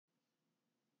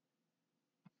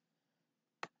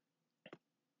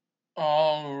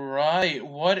Alright,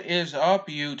 what is up,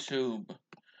 YouTube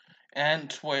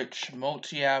and Twitch?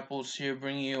 Multi-Apples here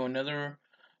bringing you another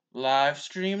live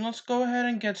stream. Let's go ahead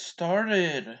and get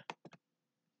started.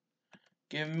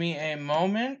 Give me a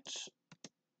moment.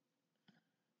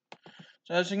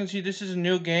 So as you can see, this is a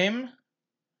new game.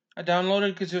 I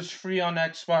downloaded because it was free on the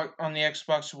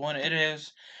Xbox One. It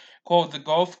is called the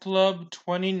Golf Club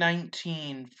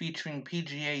 2019 featuring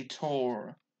PGA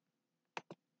Tour.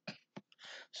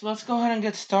 So let's go ahead and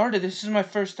get started. This is my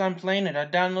first time playing it. I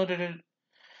downloaded it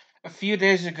a few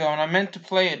days ago, and I meant to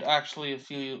play it actually a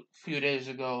few days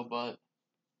ago, but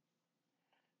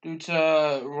due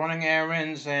to running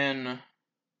errands and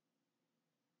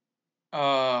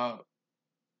uh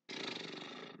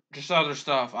just other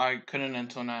stuff, I couldn't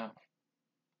until now.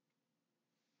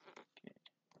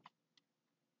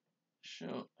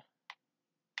 Shoot.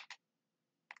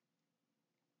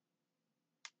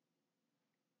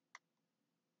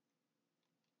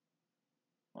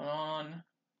 Hold on.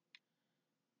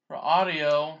 For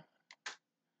audio,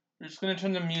 we're just gonna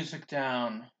turn the music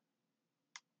down.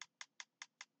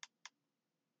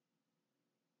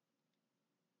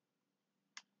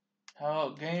 How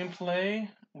about gameplay?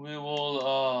 We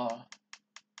will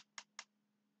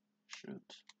shoot.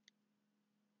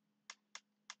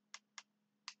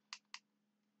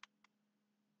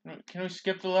 Can we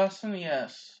skip the lesson?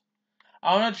 Yes.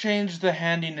 I want to change the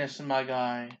handiness in my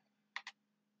guy.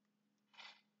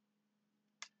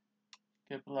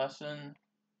 Skip lesson.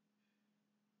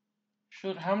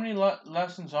 Shoot, how many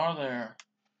lessons are there?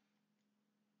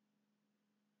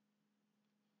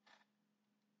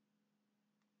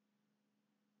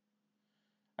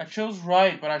 I chose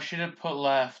right, but I should have put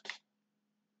left.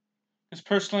 Because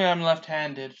personally, I'm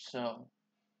left-handed, so.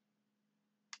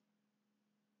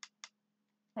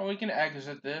 Oh, we can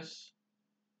exit this.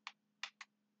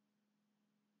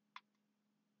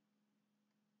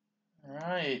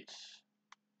 Alright.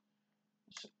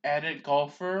 Let's edit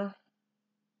golfer.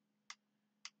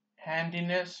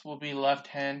 Handiness will be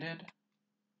left-handed.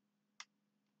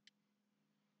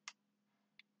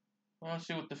 I want to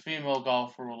see what the female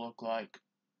golfer will look like.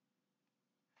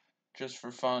 Just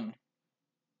for fun.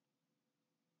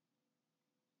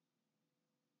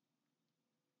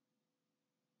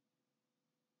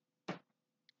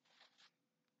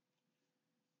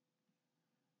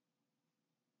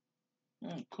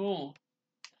 Cool.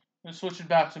 Let's switch it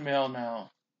back to male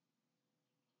now.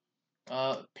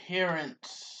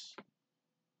 Appearance.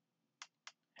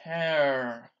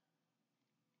 Hairstyle.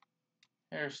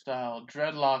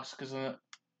 Dreadlocks, because they're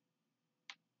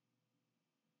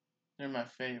my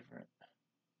favorite.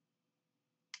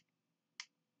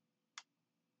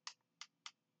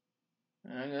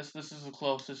 And I guess this is the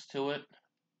closest to it.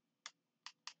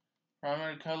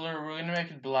 Primary color, we're gonna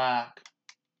make it black.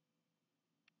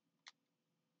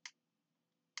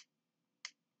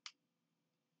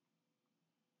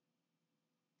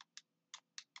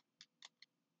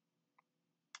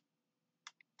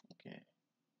 Okay.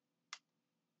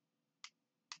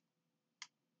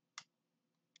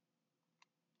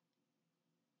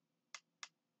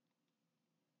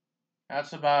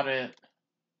 That's about it.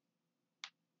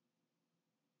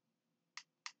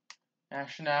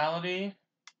 Nationality.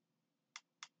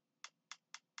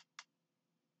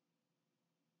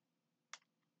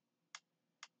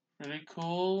 Pretty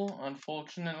cool.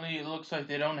 Unfortunately, it looks like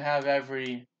they don't have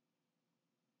every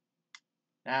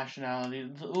nationality.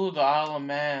 Ooh, the Isle of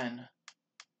Man.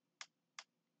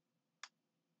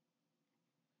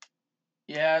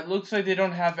 Yeah, it looks like they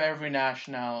don't have every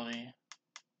nationality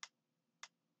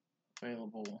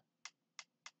available.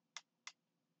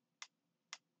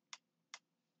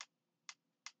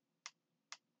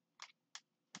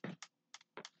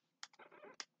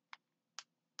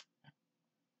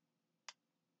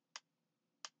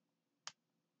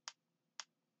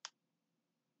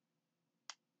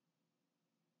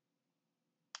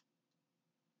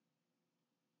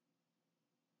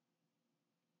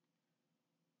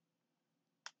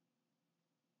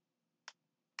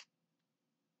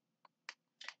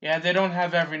 Yeah, they don't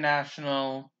have every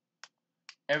nationality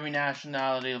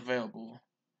available.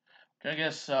 Which I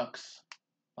guess sucks.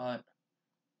 But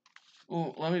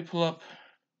ooh, let me pull up.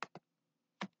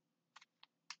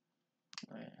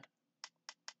 Oh, yeah.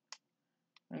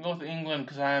 I'm gonna go with England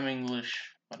because I am English,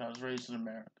 but I was raised in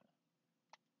America.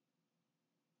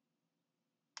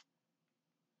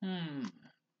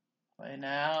 Play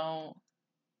now.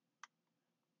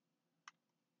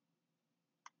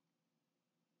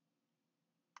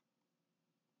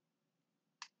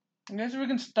 I guess we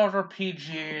can start our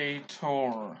PGA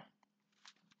tour.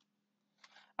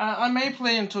 I may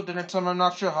play until dinner time. I'm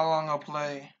not sure how long I'll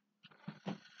play.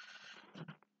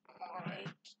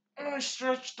 I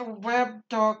stretched the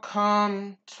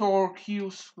web.com Tor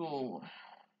Q School.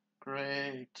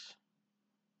 Great.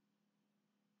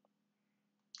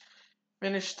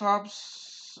 Finish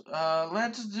tops.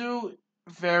 Let's do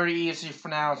very easy for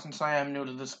now since I am new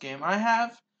to this game. I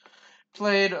have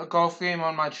played a golf game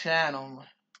on my channel.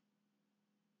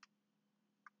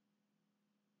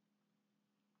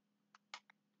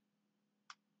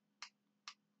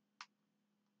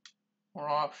 More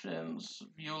options.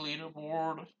 View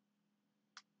leaderboard.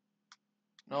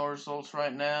 No results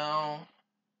right now.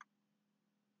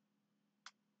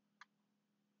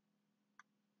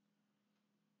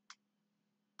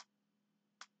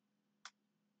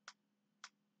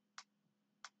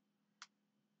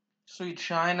 Sweet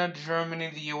China,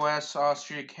 Germany, the US,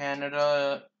 Austria,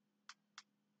 Canada.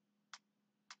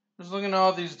 Just looking at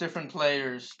all these different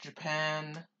players.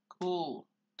 Japan. Cool.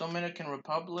 Dominican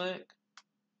Republic.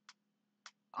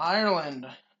 Ireland.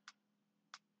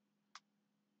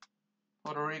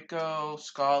 Puerto Rico,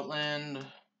 Scotland,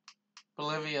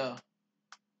 Bolivia.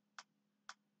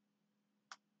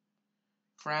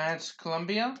 France,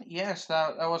 Colombia? Yes,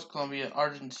 that was Colombia.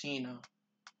 Argentina.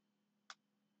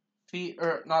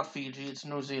 Not Fiji, it's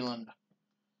New Zealand.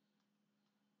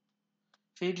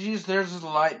 Fiji's, theirs is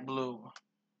light blue.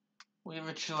 We have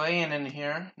a Chilean in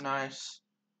here. Nice.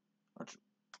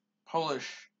 Polish.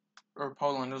 Or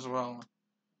Poland as well.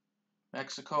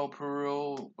 Mexico,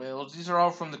 Peru, Wales. These are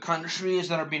all from the countries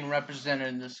that are being represented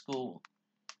in this school.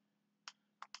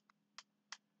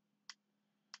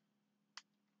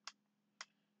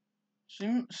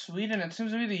 Sweden, it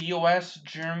seems to be the US,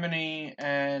 Germany,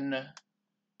 and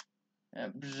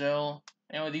Brazil.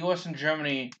 Anyway, the US and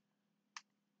Germany.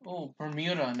 Oh,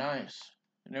 Bermuda, nice.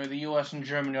 Anyway, the US and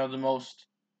Germany are the most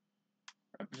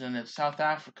represented. South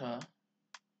Africa.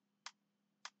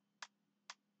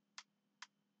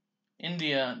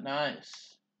 India,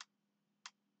 nice.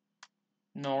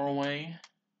 Norway.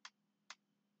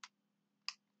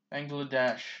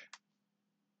 Bangladesh.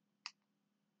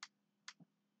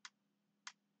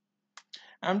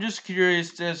 I'm just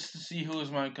curious just to see who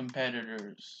is my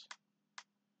competitors.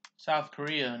 South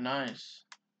Korea, nice.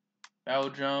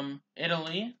 Belgium,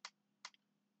 Italy,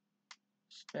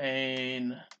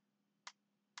 Spain,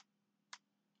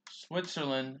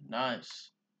 Switzerland, nice.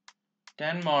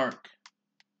 Denmark,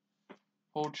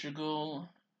 Portugal.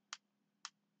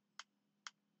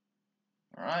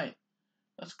 Alright,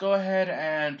 let's go ahead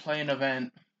and play an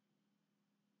event.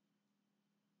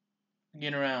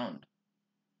 Begin around.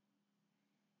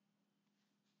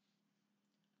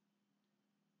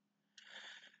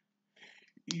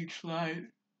 Each light.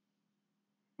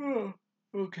 Oh,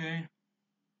 okay.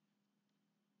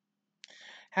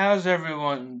 How's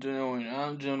everyone doing?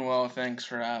 I'm doing well, thanks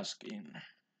for asking.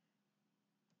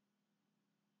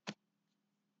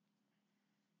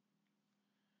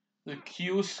 The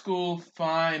Q School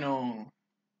Final.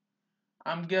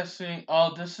 I'm guessing,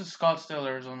 oh, this is Scottsdale,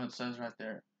 Arizona, it says right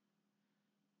there.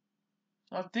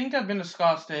 So I think I've been to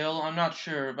Scottsdale, I'm not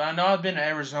sure, but I know I've been to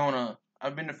Arizona.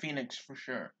 I've been to Phoenix for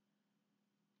sure.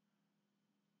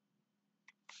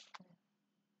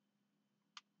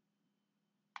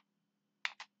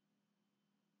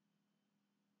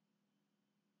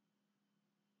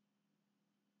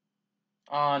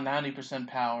 Ah, 90%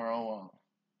 power, oh well.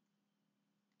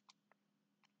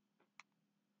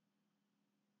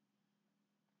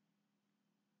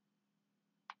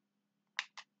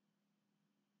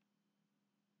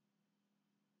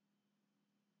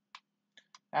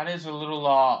 That is a little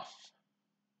off.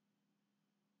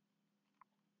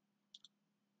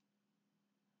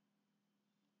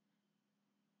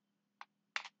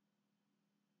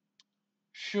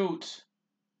 Shoot.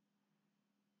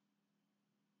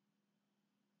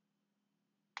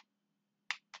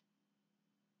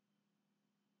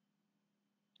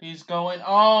 He's going,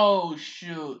 oh,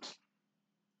 shoot.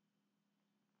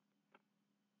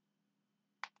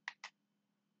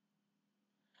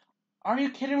 Are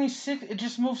you kidding me? It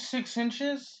just moved 6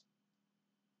 inches?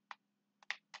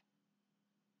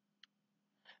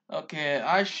 Okay,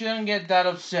 I shouldn't get that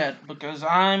upset because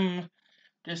I'm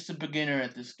just a beginner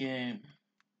at this game.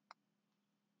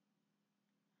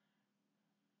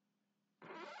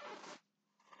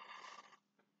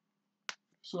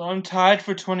 So I'm tied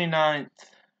for 29th.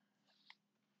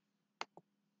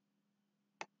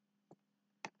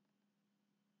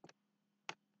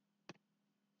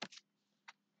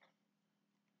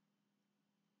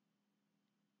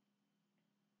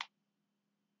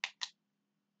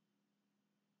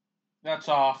 That's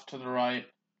off to the right.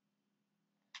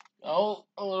 Oh,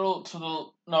 a little to the...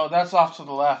 No, that's off to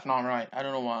the left, not right. I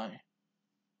don't know why.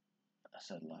 I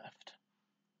said left.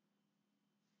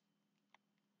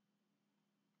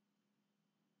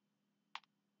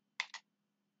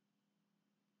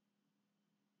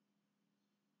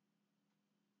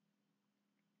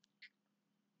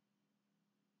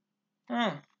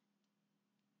 Huh.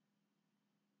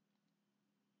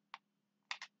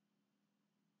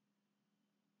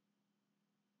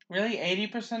 Really?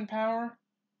 80% power?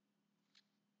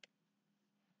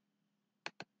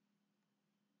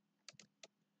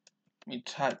 Let me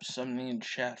type something in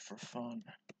chat for fun.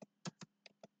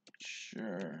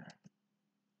 Sure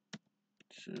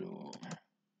to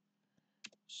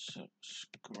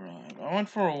subscribe. I went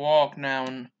for a walk now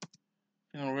and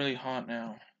feeling really hot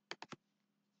now.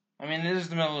 I mean, this is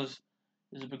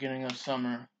the beginning of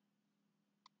summer.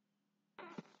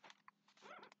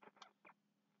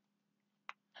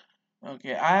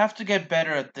 Okay, I have to get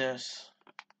better at this.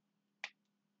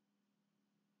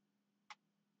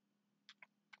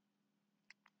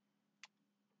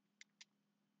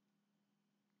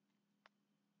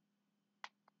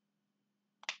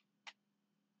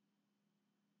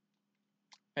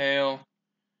 Fail.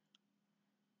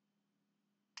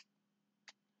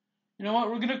 You know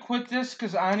what? We're gonna quit this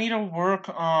because I need to work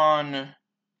on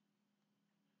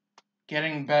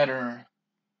getting better.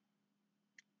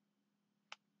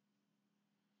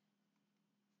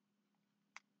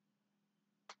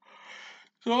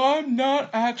 So I'm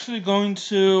not actually going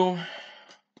to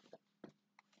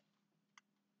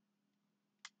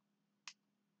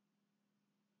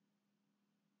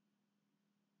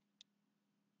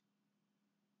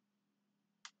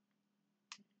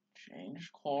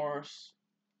change course.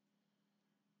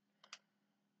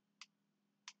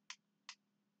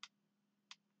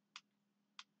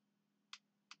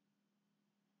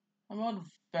 How about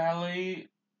Valley?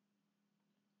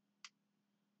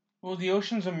 Well, the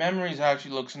Oceans of Memories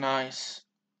actually looks nice.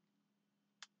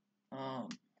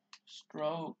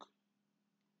 Stroke.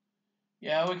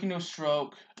 Yeah, we can do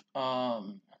stroke.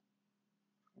 Create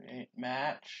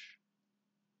match.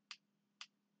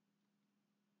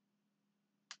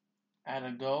 Add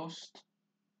a ghost.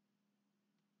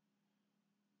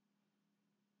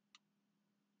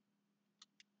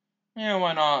 Yeah,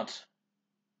 why not?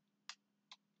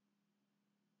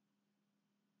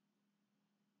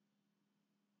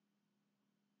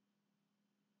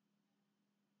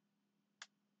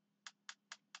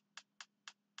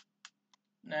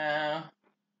 Nah.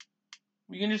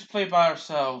 We can just play by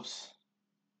ourselves.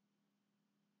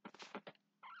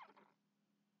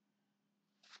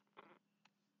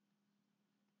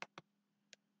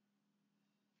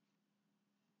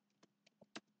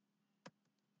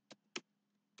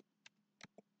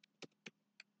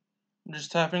 I'm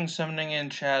just typing something in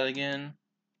chat again.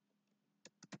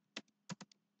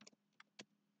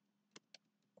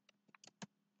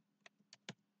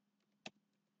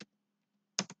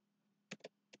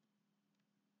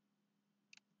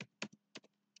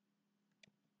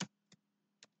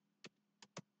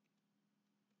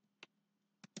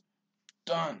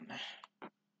 Done.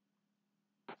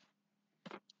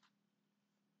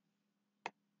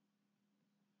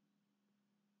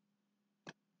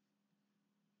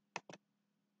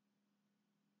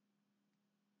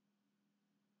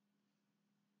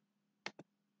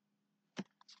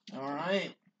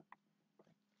 Alright.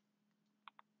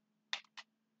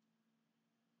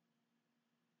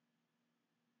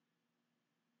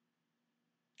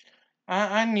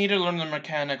 I need to learn the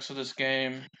mechanics of this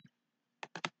game.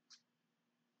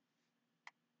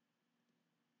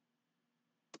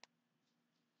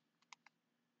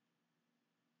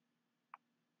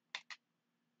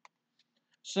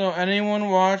 So, anyone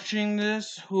watching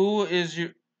this, who is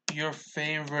your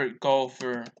favorite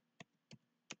golfer?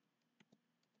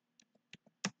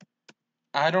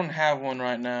 I don't have one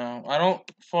right now. I don't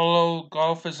follow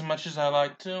golf as much as I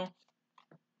like to.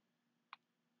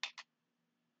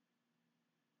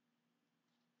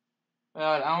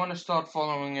 But I want to start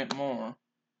following it more.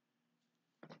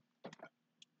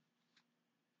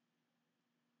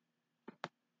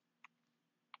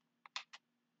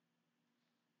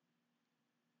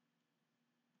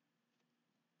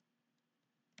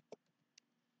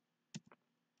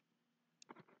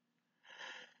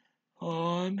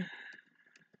 On.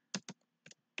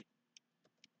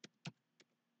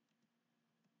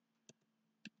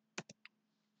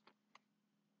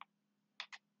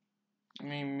 Let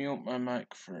me mute my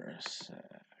mic for a sec.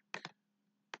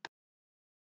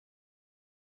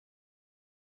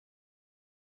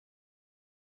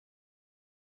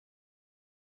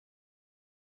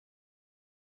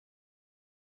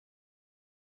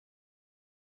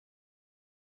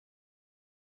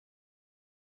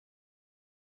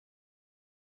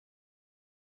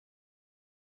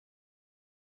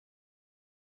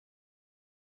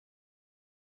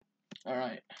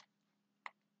 Alright.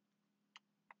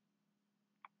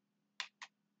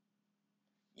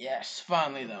 Yes,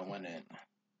 finally that went in.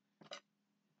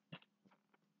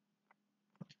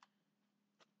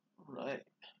 Right.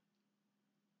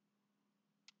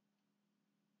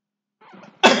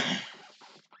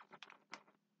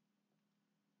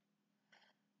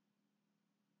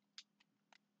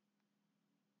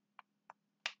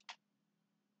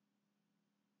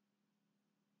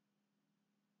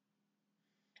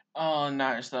 Oh,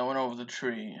 nice. That went over the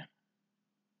tree.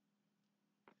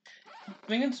 I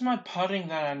think it's my putting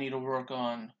that I need to work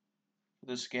on for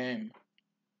this game.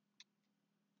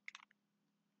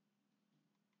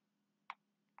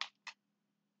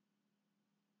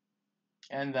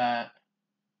 And that.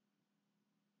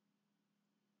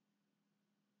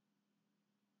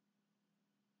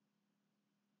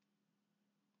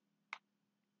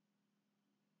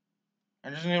 I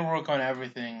just need to work on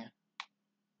everything.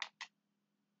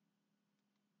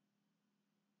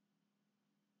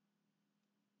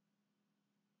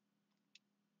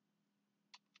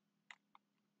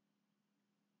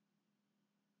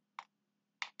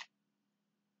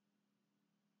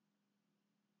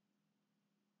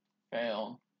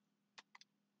 Fail.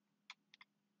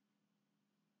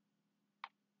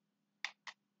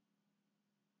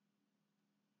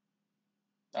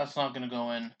 That's not gonna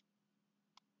go in.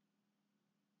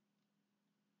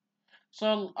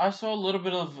 So I saw a little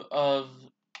bit of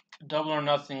Double or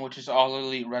Nothing, which is All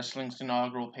Elite Wrestling's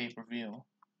inaugural pay-per-view.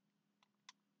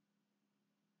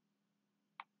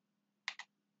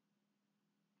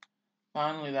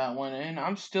 Finally, that went in.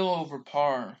 I'm still over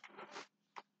par.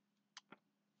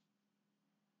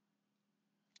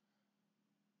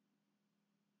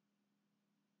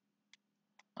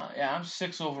 Yeah, I'm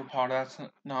 6 over par. That's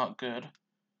not good.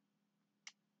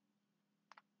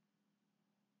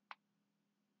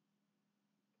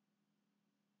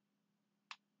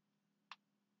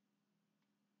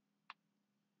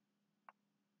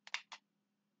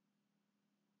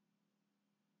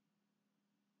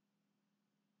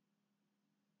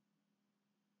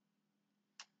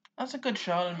 That's a good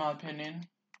shot, in my opinion.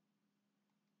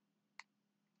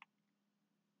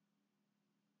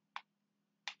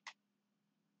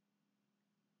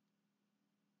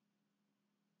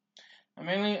 I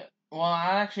mainly, well,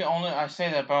 I say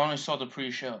that, but I only saw the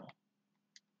pre-show.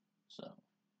 So, it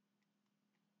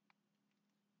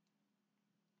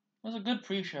was a good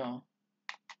pre-show.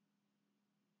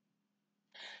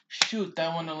 Shoot,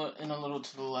 that went in a little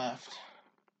to the left.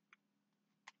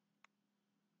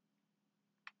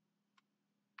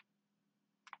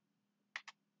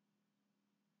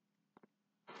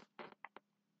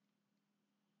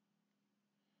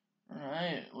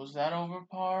 Alright, was that over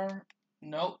par?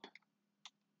 Nope.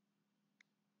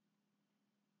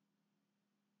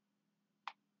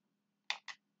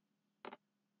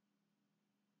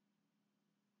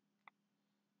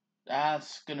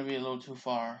 That's gonna be a little too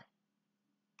far.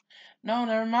 No,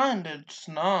 never mind, it's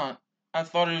not. I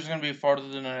thought it was gonna be farther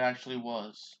than it actually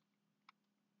was.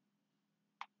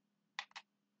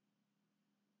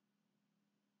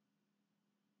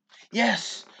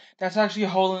 Yes! That's actually a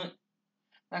hole in...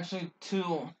 Actually,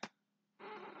 2.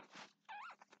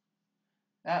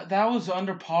 That was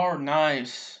under par.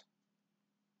 Nice.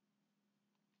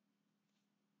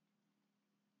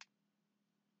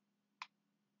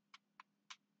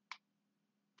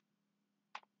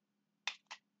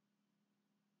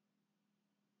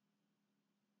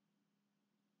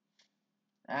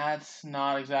 That's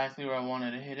not exactly where I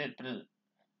wanted to hit it, but it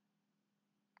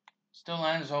still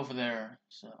lands over there,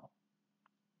 so...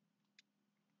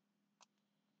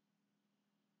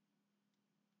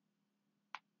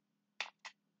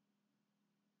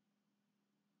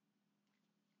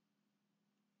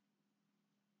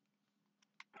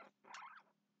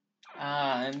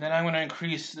 and then I'm going to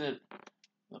increase the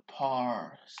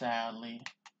par, sadly.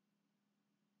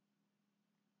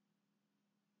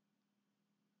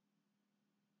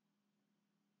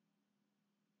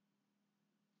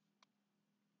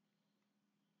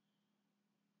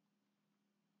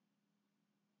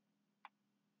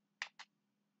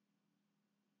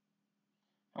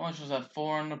 How much was that?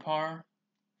 4 under par?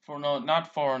 No,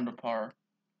 not 4 under par.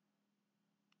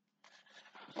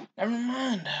 Never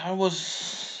mind, I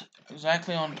was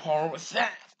exactly on par with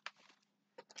that.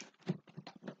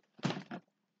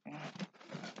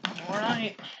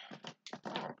 Alright.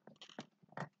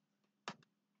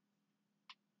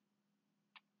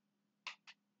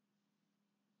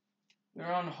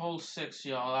 We're on hole 6,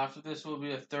 y'all. After this, we'll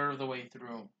be a third of the way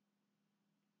through.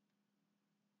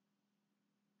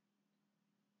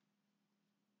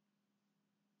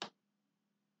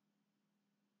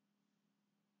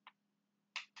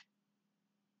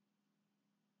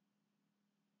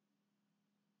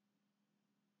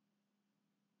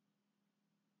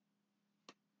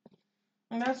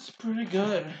 And that's pretty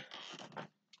good.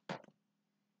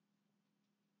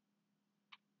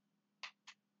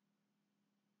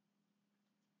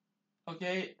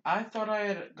 Okay, I thought I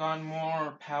had gone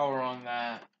more power on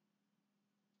that.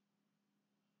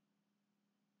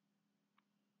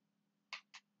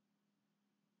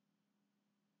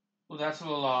 Well, that's a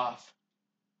little off.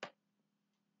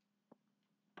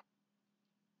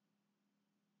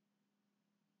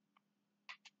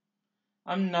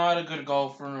 I'm not a good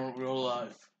golfer in real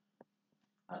life.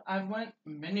 I went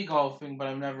mini golfing, but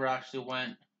I've never actually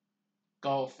went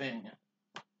golfing.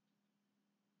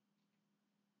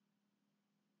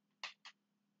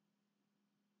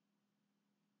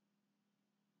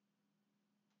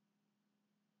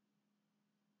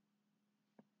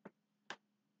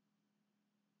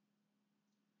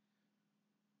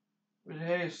 But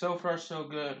hey, so far so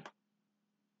good.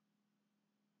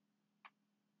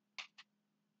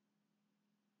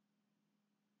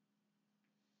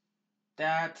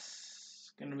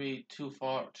 That's gonna be too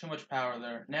much power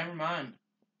there. Never mind.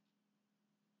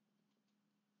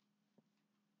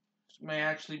 This may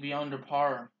actually be under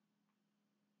par.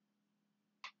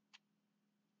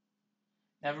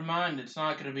 Never mind, it's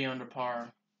not gonna be under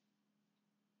par.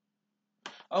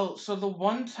 Oh, so the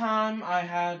one time I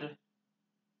had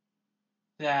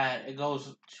that it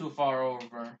goes too far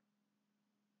over.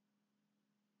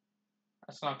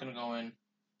 That's not gonna go in.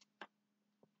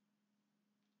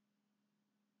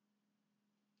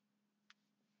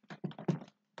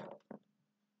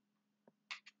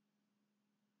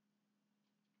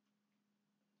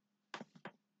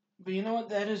 But you know what?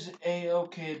 That is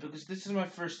a-okay because this is my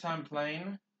first time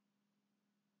playing.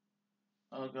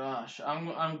 Oh gosh, I'm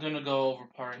gonna go over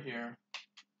par here.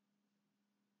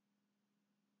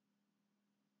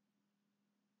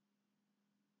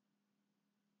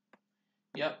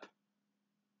 Yep.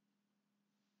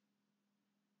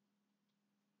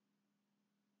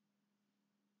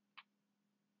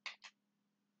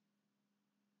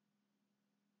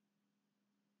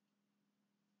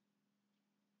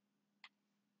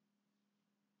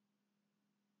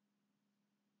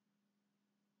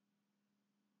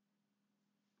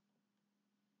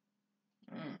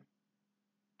 Mm.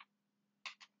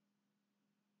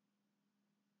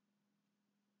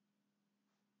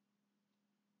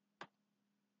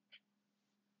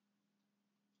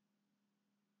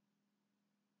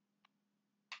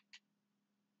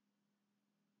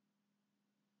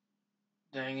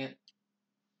 Dang it.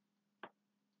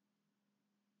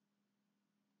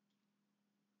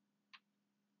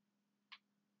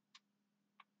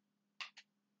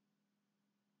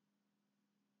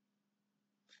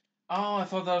 Oh, I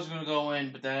thought that was gonna go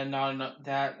in, but that had not enough.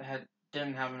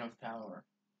 Didn't have enough power.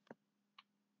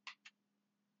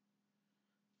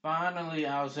 Finally,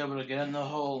 I was able to get in the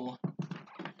hole.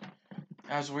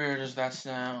 As weird as that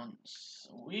sounds,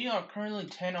 we are currently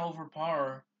 10 over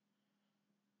par.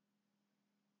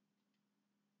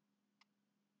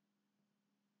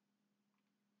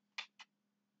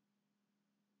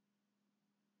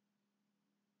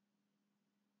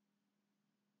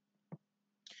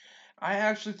 I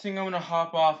actually think I'm gonna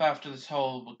hop off after this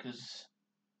hole because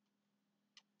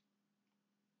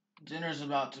dinner's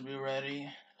about to be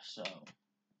ready. So,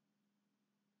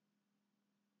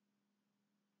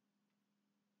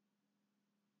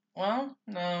 well,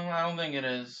 no, I don't think it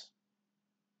is.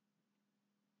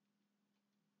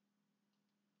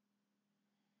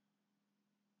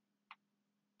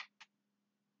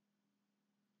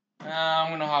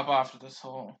 I'm gonna hop off to this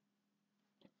hole.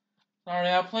 Sorry,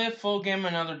 I'll play a full game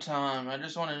another time. I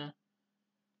just wanted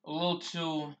a little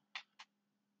too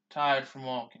tired from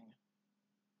walking.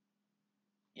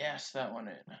 Yes, that one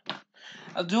in.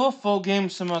 I'll do a full game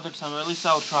some other time. At least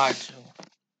I'll try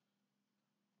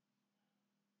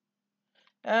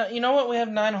to. You know what? We have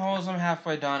 9 holes. I'm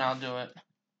halfway done. I'll do it.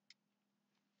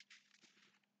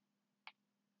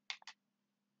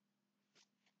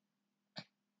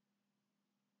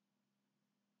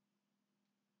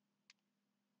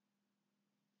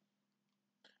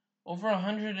 Over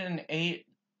 108.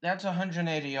 That's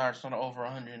 180 yards, not over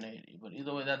 180. But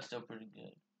either way, that's still pretty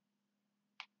good.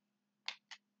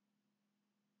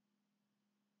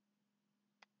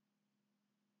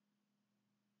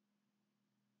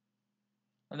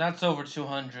 And that's over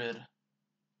 200.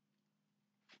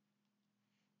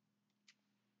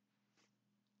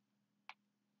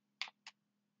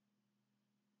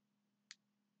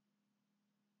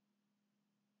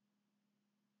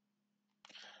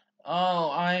 Oh,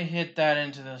 I hit that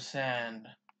into the sand.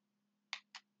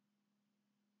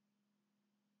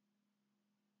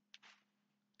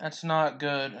 That's not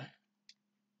good.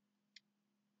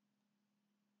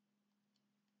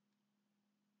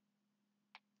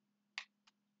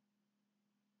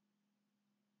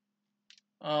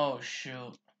 Oh,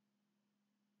 shoot.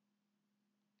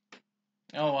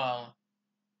 Oh, well.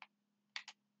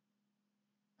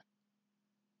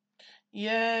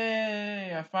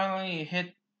 Yay! I finally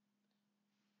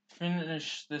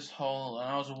finished this hole, and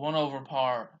I was 1 over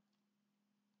par.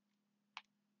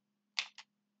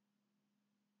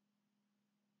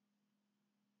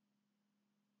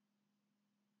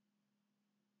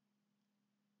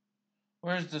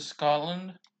 Where's the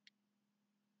Scotland?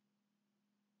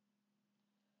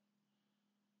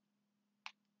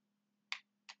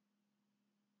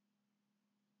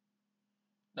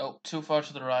 Nope, too far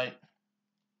to the right.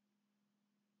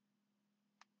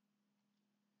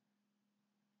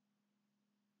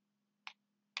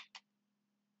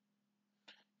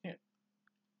 Yeah.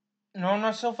 No,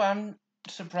 myself, I'm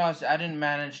surprised I didn't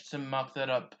manage to muck that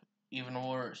up even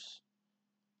worse.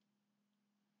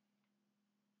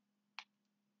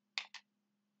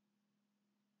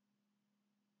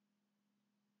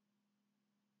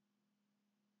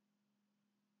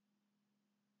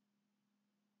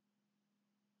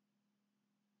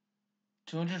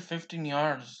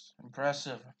 $215.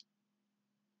 Impressive.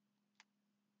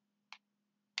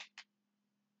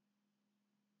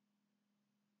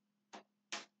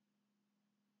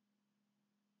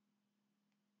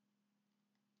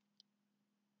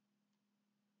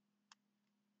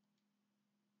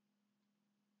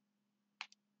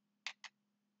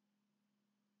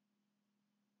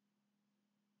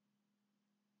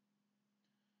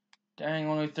 Dang,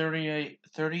 only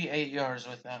 38 yards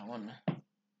with that one.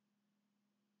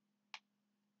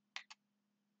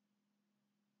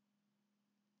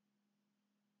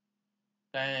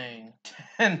 Dang.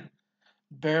 10.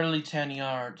 Barely 10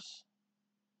 yards.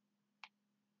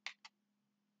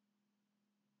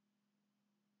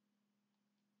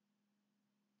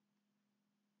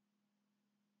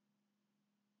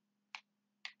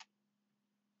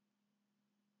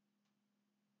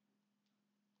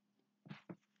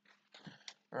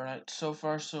 Alright, so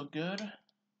far so good.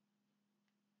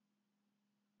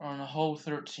 We're on hole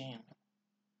 13.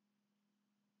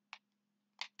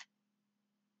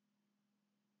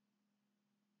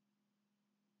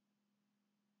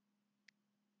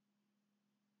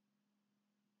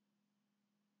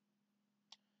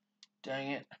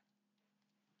 Dang it.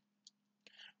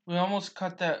 We almost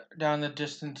cut that down the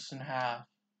distance in half.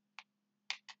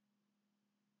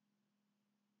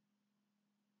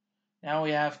 Now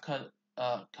we have cut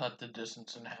the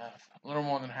distance in half. A little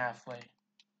more than halfway.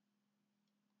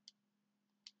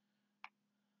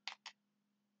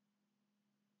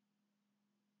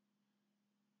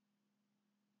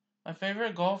 My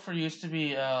favorite golfer used to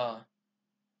be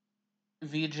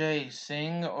VJ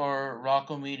Singh or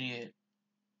Rocco Mediate.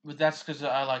 But that's because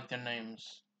I like their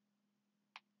names.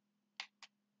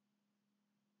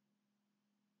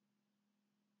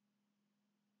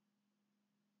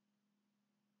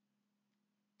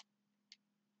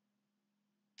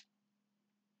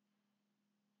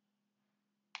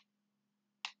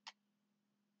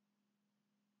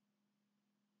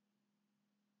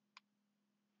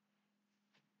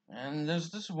 And there's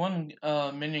this one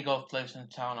mini golf place in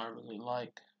town I really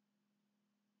like.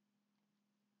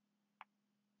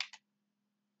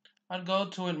 I'd go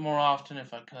to it more often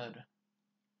if I could.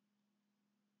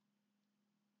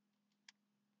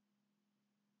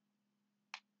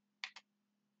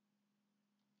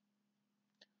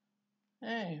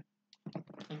 Hey,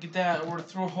 look at that. We're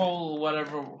through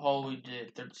whatever hole we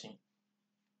did, 13.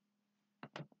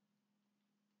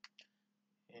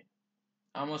 Okay.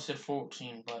 I almost said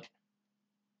 14, but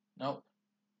nope.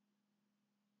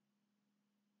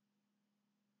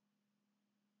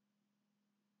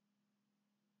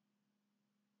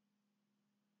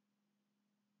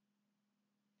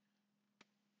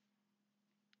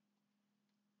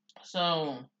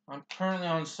 So, I'm currently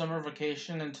on summer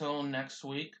vacation until next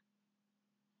week.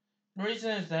 The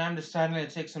reason is that I'm deciding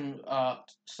to take some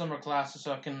summer classes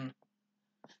so I can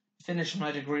finish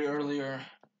my degree earlier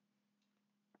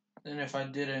than if I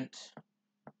didn't.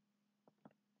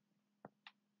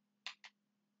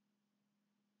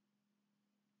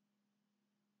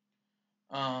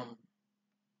 Um,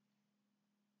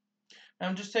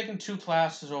 I'm just taking 2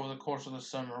 classes over the course of the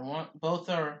summer. Both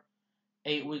are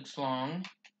 8 weeks long.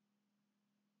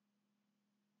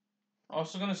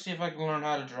 Also gonna see if I can learn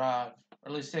how to drive, or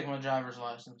at least take my driver's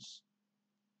license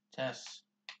test.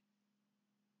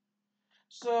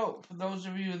 So, for those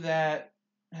of you that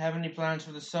have any plans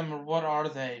for the summer, what are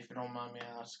they, if you don't mind me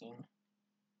asking?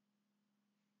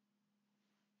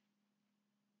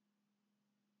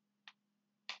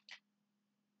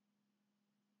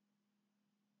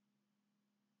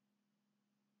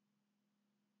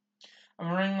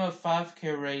 I'm running a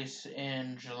 5K race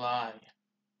in July.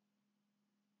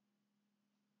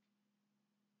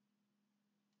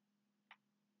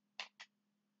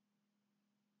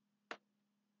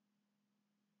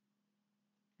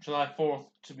 July 4th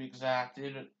to be exact.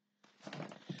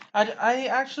 I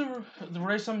actually, the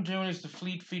race I'm doing is the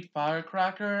Fleet Feet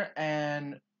Firecracker,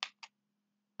 and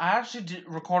I actually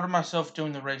recorded myself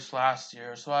doing the race last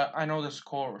year, so I know this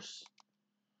course.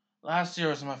 Last year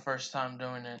was my first time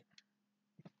doing it.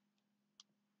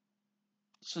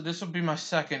 So this will be my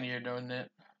second year doing it.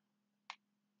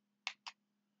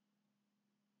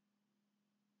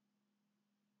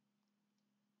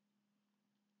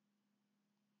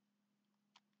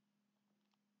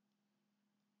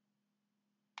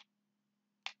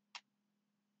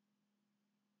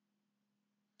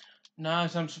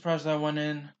 Nice, I'm surprised I went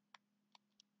in.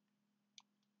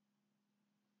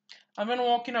 I've been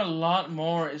walking a lot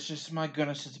more, it's just, my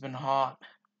goodness, it's been hot.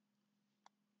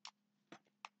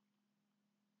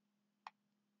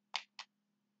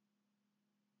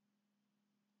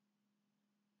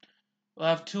 We'll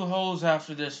have 2 holes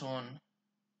after this one.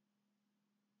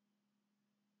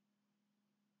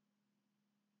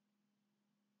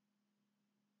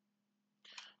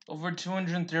 Over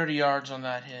 230 yards on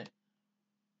that hit.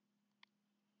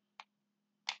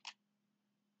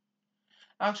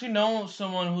 I actually know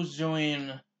someone who's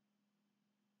doing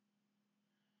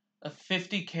a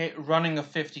 50K, running a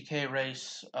 50K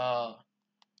race, a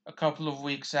couple of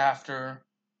weeks after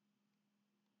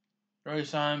the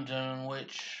race I'm doing,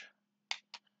 which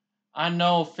I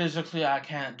know physically I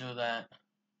can't do that.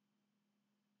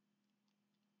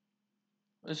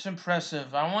 It's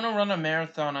impressive. I want to run a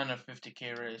marathon and a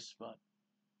 50K race, but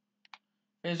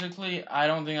physically, I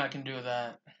don't think I can do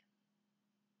that.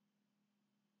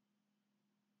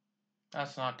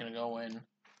 That's not going to go in.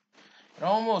 It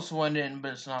almost went in,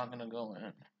 but it's not going to go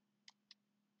in.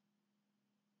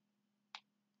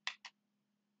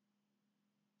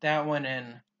 That went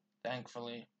in,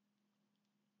 thankfully.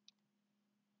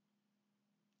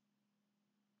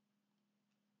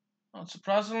 Well,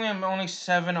 surprisingly, I'm only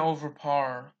 7 over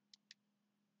par.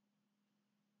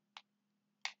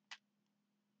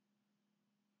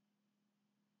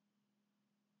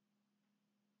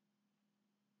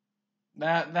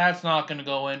 That's not going to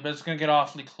go in, but it's going to get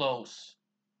awfully close.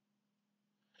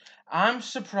 I'm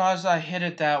surprised I hit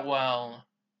it that well.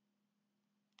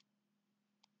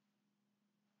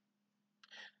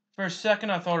 For a second,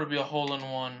 I thought it would be a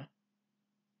hole-in-one.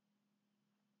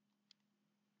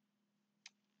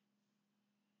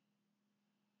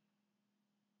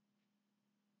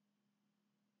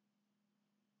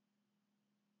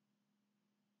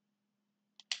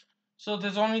 So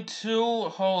there's only 2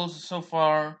 holes so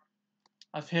far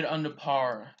I've hit under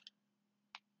par.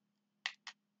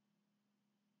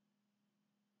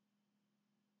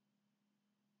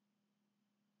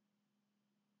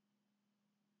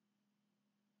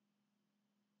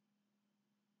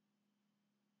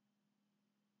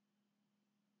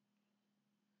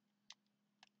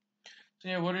 So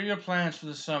yeah, what are your plans for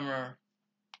the summer?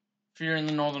 If you're in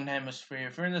the northern hemisphere.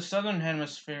 If you're in the southern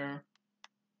hemisphere,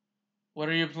 what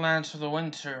are your plans for the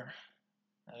winter?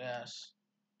 I guess.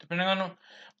 Depending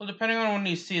on when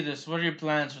you see this, what are your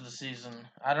plans for the season?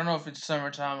 I don't know if it's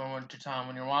summertime or wintertime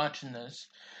when you're watching this.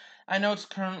 I know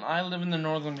I live in the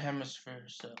northern hemisphere,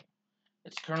 so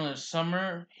it's currently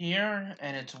summer here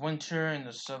and it's winter in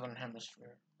the southern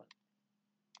hemisphere.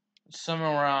 It's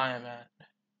summer where I am at,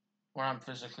 where I'm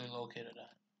physically located at.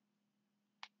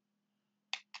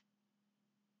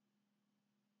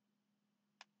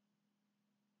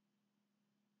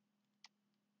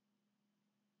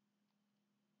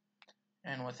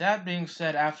 And with that being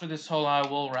said, after this hole, I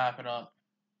will wrap it up.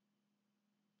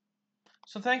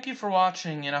 So thank you for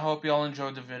watching, and I hope you all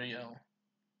enjoyed the video.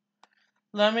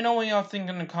 Let me know what y'all think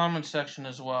in the comment section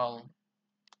as well.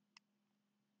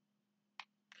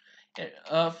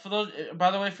 For those, by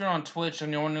the way, if you're on Twitch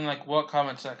and you're wondering like what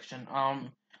comment section,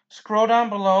 scroll down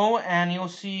below and you'll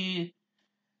see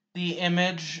the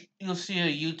image. You'll see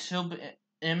a YouTube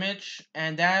image,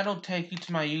 and that'll take you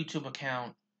to my YouTube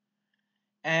account.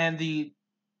 And the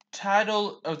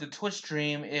title of the Twitch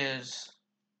stream is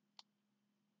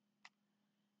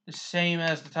the same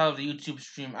as the title of the YouTube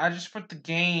stream. I just put the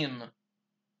game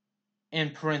in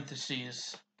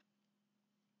parentheses.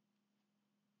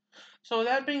 So with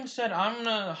that being said, I'm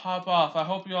gonna hop off. I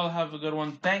hope you all have a good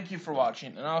one. Thank you for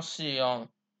watching, and I'll see y'all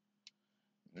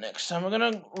next time. We're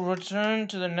gonna return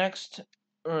to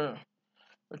the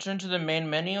return to the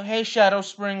main menu. Hey, Shadow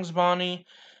Springs, Bonnie.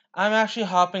 I'm actually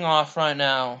hopping off right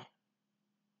now.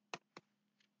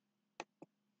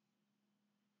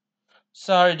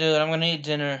 Sorry, dude. I'm gonna eat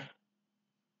dinner.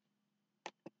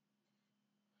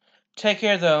 Take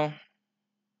care, though.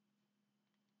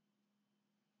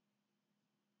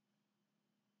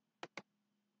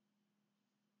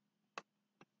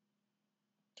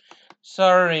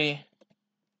 Sorry.